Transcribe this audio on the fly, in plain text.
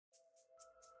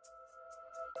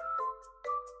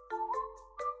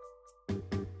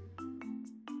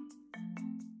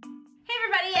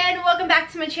and welcome back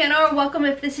to my channel, or welcome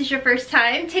if this is your first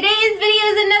time. Today's video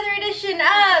is another edition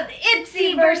of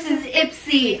IPSY versus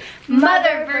IPSY,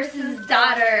 mother versus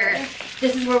daughter.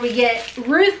 This is where we get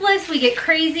ruthless, we get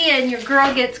crazy, and your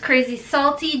girl gets crazy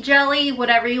salty, jelly,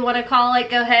 whatever you want to call it.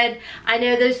 Go ahead. I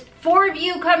know there's 4 of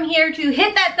you come here to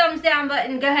hit that thumbs down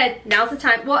button. Go ahead, now's the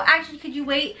time. Well, actually, could you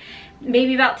wait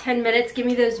maybe about 10 minutes? Give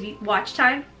me those watch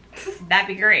time. That'd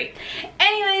be great.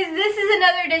 Anyways, this is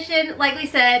another edition, like we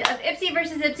said, of IPSY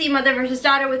versus IPSY, mother versus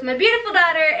daughter, with my beautiful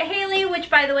daughter, Haley, which,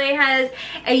 by the way, has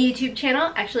a YouTube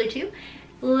channel, actually 2.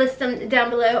 List them down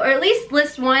below, or at least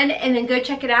list 1, and then go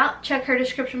check it out. Check her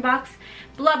description box.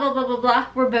 Blah, blah, blah, blah, blah.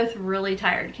 We're both really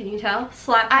tired, can you tell?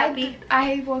 Slap happy.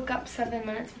 I woke up 7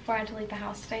 minutes before I had to leave the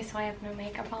house today, so I have no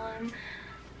makeup on.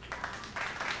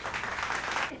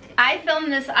 I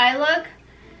filmed this eye look,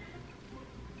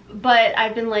 but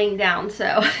I've been laying down,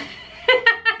 so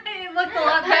it looked a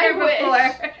lot better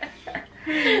before.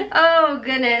 Oh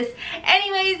goodness.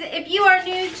 Anyways, if you are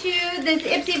new to this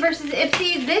IPSY versus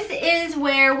IPSY, this is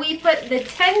where we put the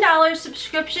 $10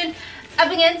 subscription up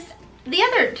against the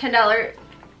other $10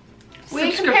 subscription.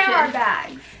 We compare our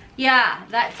bags. Yeah,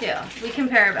 that too. We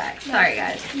compare our bags. Sorry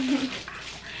guys.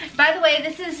 By the way,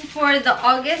 this is for the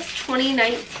August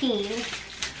 2019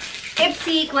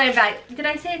 IPSY GLAM bag. Did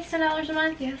I say it's $10 a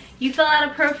month? Yes. You fill out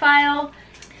a profile.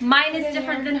 Mine is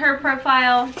different than her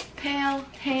profile. Pale,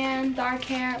 tan, dark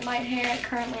hair, light hair,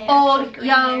 currently old,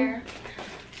 young. hair.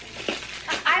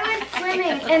 I went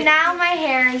swimming and now my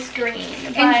hair is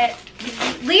green, but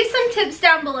leave some tips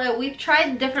down below. We've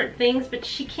tried different things, but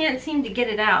she can't seem to get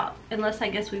it out unless I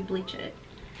guess we bleach it.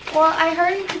 Well, I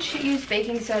heard you could use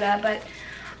baking soda, but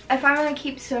if I want to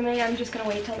keep swimming, I'm just going to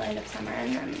wait till the end of summer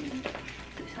and then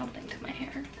do something to my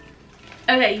hair.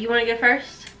 Okay, you want to go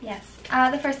first? Yes.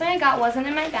 The first thing I got wasn't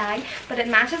in my bag, but it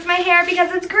matches my hair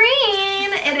because it's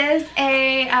green. It is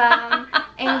a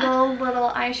angled little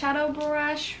eyeshadow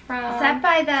brush from Is that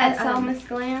by that FLORENCE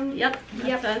Glam. Yep,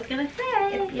 that's what I was going to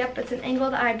say. Yep, it's an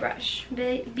angled eye brush.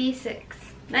 B6.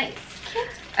 Nice.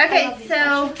 Okay,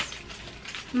 so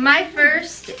my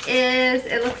first is,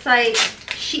 it looks like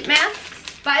sheet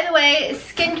masks. By the way,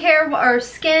 skincare or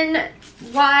skin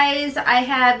wise, I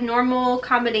have normal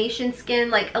combination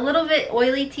skin, like a little bit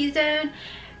oily T-zone,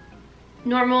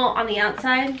 normal on the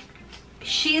outside.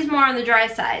 She's more on the dry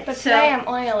side. But today I'm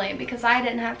oily because I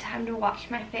didn't have time to wash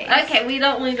my face. Okay, we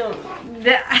don't.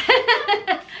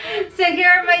 So here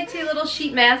are my 2 little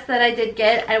sheet masks that I did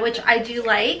get, which I do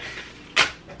like.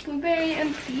 Blueberry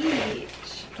and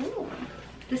peach. Ooh.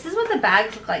 This is what the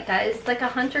bags look like, guys. It's like a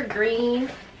hunter green,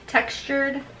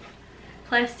 textured,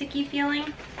 plasticky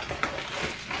feeling.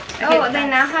 Okay, oh, they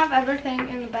now have everything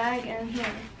in the bag in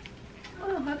here.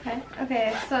 Oh, okay.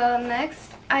 Okay, so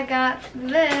next I got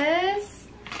this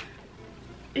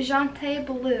Jante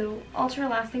Blue Ultra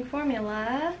Lasting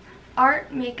Formula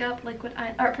Art Makeup Liquid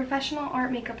Professional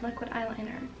Art Makeup Liquid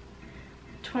Eyeliner.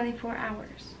 24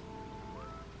 hours.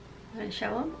 Want to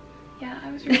show them? Yeah,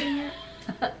 I was reading it.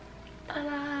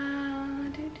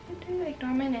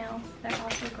 Ignore my nails. They're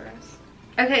also gross.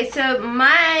 Okay, so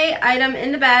my item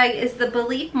in the bag is the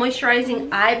Belief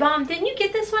Moisturizing Eye Balm. Didn't you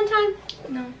get this one time?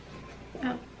 No.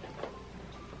 Oh.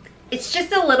 It's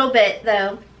just a little bit,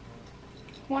 though.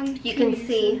 You can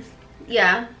see.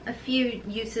 Yeah, a few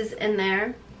uses in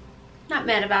there. Not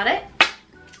mad about it.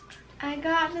 I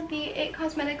got the IT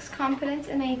Cosmetics Confidence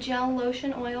in a Gel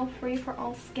Lotion Oil Free for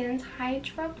All Skins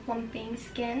Hydra Plumping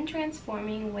Skin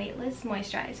Transforming Weightless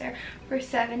Moisturizer for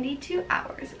 72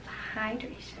 hours of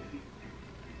hydration.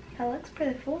 That looks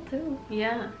pretty full too.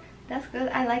 Yeah. That's good.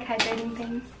 I like hydrating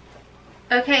things.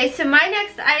 Okay, so my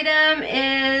next item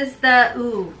is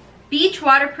the Beach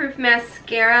Waterproof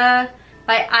Mascara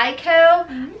by ICO.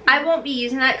 I won't be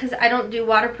using that because I don't do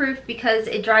waterproof because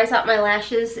it dries out my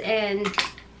lashes and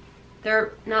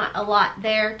they're not a lot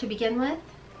there to begin with.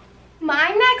 My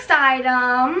next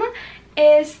item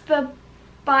is the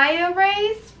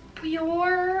BioRace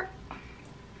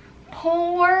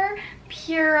Pore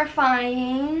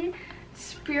Purifying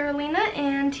Spirulina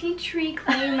and Tea Tree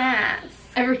Clay Mask.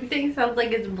 Everything sounds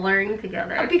like it's blurring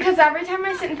together. Because every time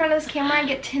I sit in front of this camera, I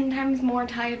get 10 times more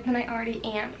tired than I already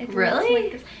am. It really?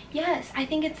 Like this. Yes, I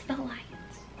think it's the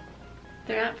lights.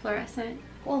 They're not fluorescent?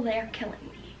 Well, they're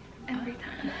killing me every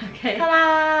time. Okay.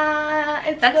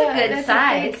 Ta-da! That's a good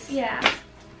size. Yeah,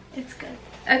 it's good.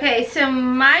 Okay, so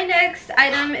my next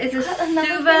item is a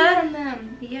Suva. From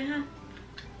them. Yeah.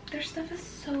 Their stuff is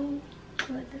so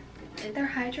good. Their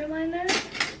Hydro liner.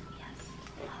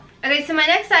 Okay, so my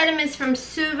next item is from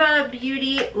Suva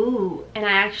Beauty. Ooh, and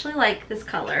I actually like this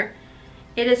color.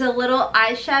 It is a little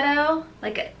eyeshadow,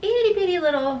 like a itty bitty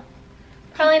little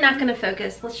Probably not gonna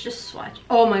focus. Let's just swatch.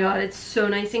 Oh my god, it's so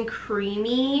nice and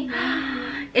creamy.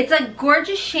 It's a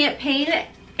gorgeous champagne,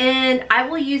 and I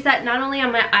will use that not only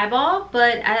on my eyeball,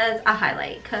 but as a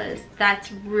highlight, because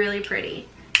that's really pretty.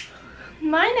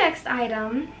 My next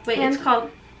item. Wait, it's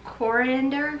called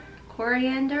coriander?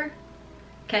 Coriander?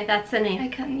 Okay, that's the name. You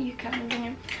couldn't bring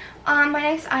it. My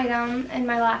next item and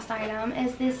my last item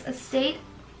is this Estate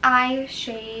Eye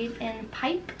Shade in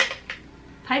Pipe.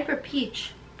 Pipe or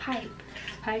peach? Pipe.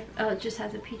 Pipe. Oh, it just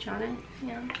has a peach on it.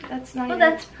 Yeah, that's not. Oh,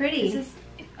 that's pretty. This is,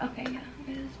 okay, yeah,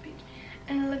 it is peach,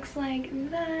 and it looks like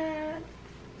that.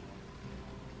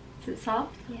 Is it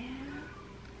soft? Yeah.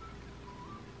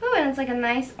 Oh, and it's like a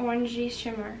nice orangey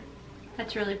shimmer.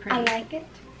 That's really pretty. I like it.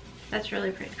 That's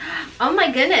really pretty. Oh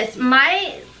my goodness.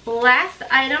 My last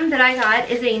item that I got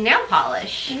is a nail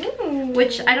polish. Ooh.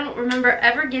 Which I don't remember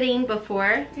ever getting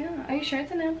before. Yeah. Are you sure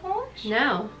it's a nail polish?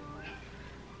 No.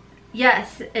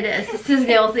 Yes, it is. This is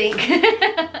Nails Ink.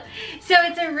 So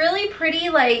it's a really pretty,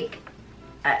 like,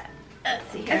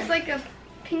 let's see here. It's like a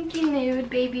pinky nude,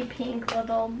 baby pink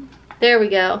little. There we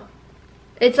go.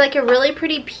 It's like a really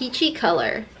pretty peachy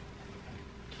color.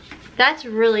 That's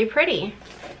really pretty.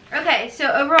 Okay, so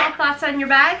overall thoughts on your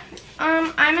bag?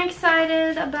 I'm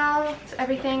excited about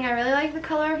everything. I really like the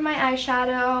color of my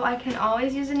eyeshadow. I can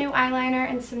always use a new eyeliner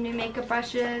and some new makeup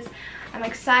brushes. I'm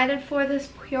excited for this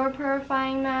Pure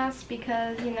Purifying Mask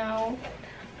because, you know,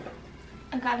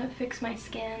 I gotta fix my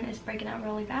skin. It's breaking out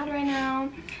really bad right now.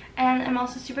 And I'm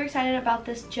also super excited about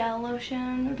this gel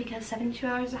lotion because 72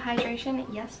 hours of hydration.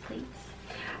 Yes, please.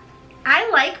 I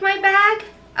like my bag.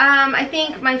 I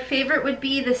think my favorite would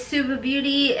be the Suva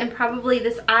Beauty and probably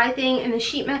this eye thing and the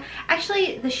sheet mask.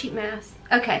 Actually, the sheet mask.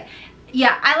 Okay.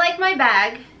 Yeah, I like my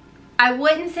bag. I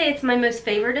wouldn't say it's my most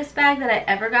favoriteest bag that I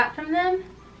ever got from them.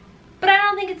 But I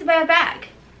don't think it's a bad bag.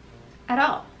 At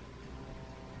all.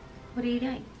 What are you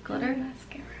doing? Glitter?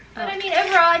 Mascara. But I mean,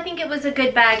 overall, I think it was a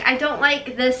good bag. I don't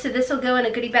like this, so this will go in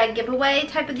a goodie bag giveaway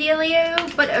type of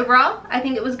dealio. But overall, I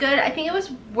think it was good. I think it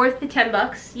was worth the 10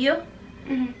 bucks. You?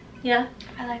 Mm-hmm. Yeah?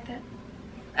 I liked it.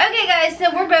 Okay, guys,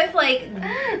 so we're both like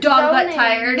dog butt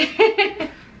tired. Okay,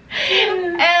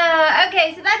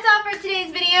 so that's all for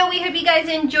today's video. We hope you guys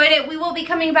enjoyed it. We will be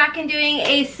coming back and doing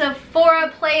a Sephora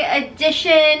Play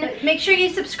edition. Make sure you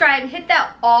subscribe. Hit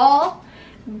that all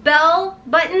bell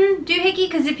button, doohickey,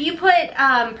 because if you put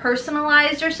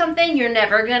personalized or something, you're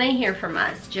never gonna hear from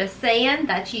us. Just saying,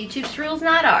 that's YouTube's rules,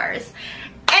 not ours.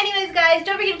 Anyways, guys,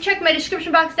 don't forget to check my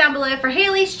description box down below for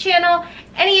Hailey's channel.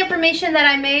 Any information that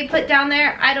I may put down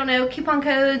there, I don't know, coupon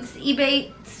codes,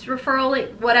 EBATES, referral link,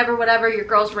 whatever, your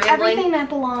girl's rambling. Everything that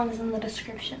belongs in the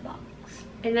description box.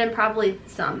 And then probably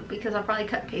some, because I'll probably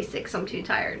cut and paste it because I'm too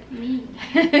tired. Me.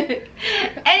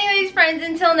 Anyways, friends,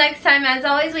 until next time, as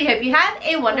always, we hope you have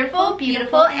a wonderful,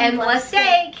 beautiful, and blessed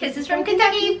day. Kisses from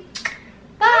Kentucky.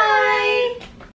 Bye.